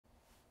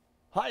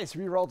Hi, it's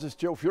meteorologist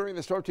Joe Fury in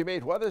the Storm Team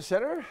 8 Weather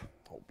Center.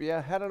 Hope you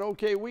had an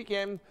okay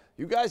weekend.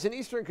 You guys in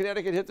eastern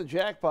Connecticut hit the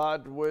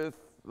jackpot with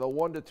the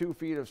 1 to 2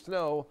 feet of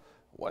snow.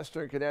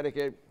 Western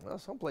Connecticut, well,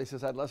 some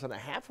places had less than a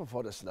half a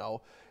foot of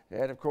snow.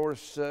 And of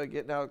course,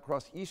 getting out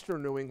across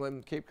eastern New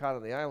England, Cape Cod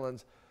and the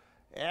islands,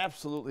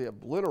 absolutely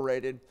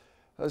obliterated.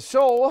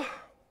 So,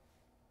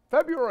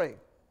 February,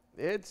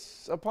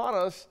 it's upon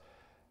us.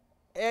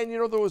 And, you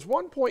know, there was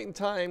one point in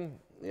time,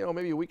 you know,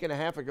 maybe a week and a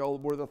half ago,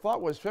 where the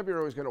thought was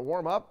February was going to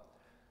warm up.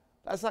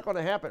 That's not going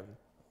to happen.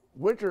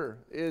 Winter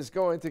is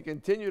going to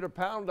continue to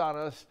pound on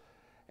us,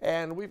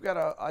 and we've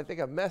got, I think,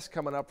 a mess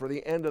coming up for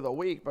the end of the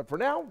week. But for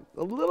now,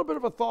 a little bit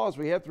of a thaw as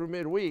we head through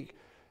midweek.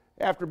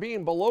 After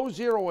being below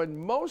zero in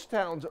most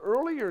towns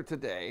earlier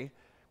today,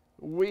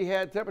 we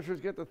had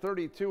temperatures get to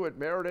 32 at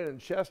Meriden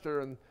and Chester,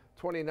 and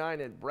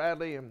 29 at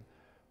Bradley, and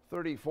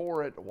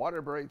 34 at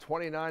Waterbury,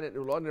 29 at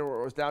New London,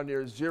 where it was down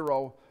near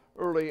zero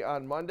early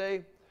on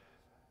Monday.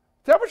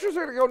 Temperatures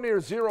are going to go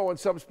near zero in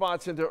some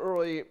spots into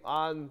early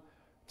on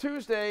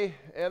Tuesday,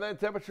 and then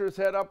temperatures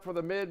head up for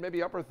the mid,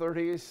 maybe upper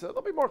 30s. So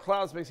there'll be more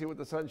clouds mixing with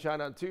the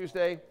sunshine on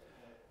Tuesday.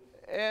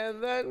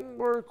 And then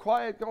we're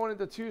quiet going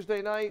into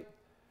Tuesday night.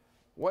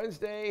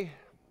 Wednesday,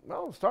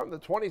 well, starting in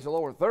the 20s and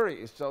lower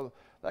 30s. So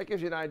that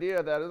gives you an idea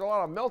that there's a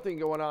lot of melting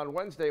going on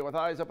Wednesday with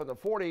highs up in the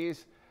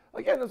 40s.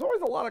 Again, there's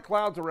always a lot of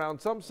clouds around,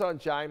 some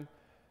sunshine.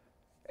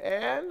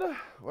 And,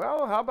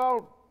 well, how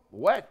about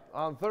wet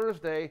on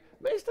Thursday?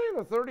 May stay in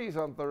the 30s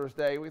on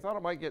Thursday. We thought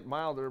it might get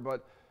milder,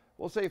 but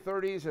we'll say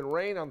 30s and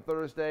rain on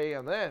Thursday.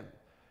 And then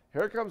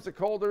here comes the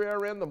colder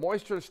air in, the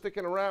moisture is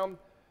sticking around.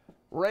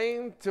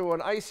 Rain to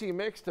an icy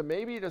mix to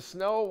maybe to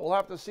snow. We'll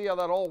have to see how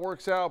that all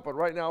works out. But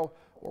right now,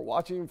 we're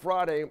watching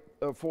Friday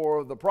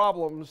for the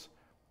problems.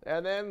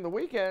 And then the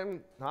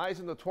weekend, highs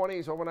in the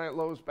 20s, overnight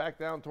lows back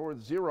down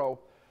towards zero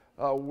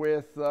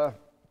with,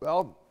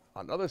 well,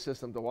 another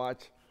system to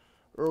watch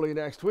early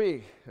next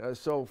week.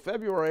 So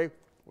February,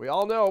 we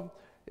all know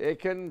it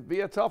can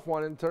be a tough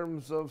one in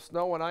terms of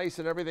snow and ice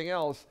and everything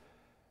else.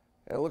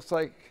 And it looks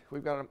like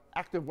we've got an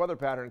active weather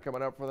pattern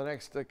coming up for the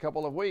next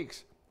couple of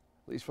weeks,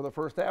 at least for the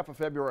first half of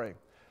February.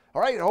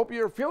 All right, I hope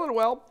you're feeling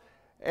well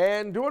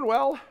and doing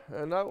well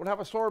and not have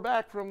a sore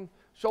back from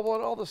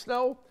shoveling all the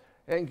snow.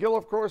 And Gil,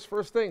 of course,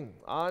 first thing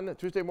on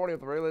Tuesday morning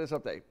with the very latest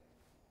update.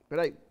 Good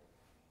night.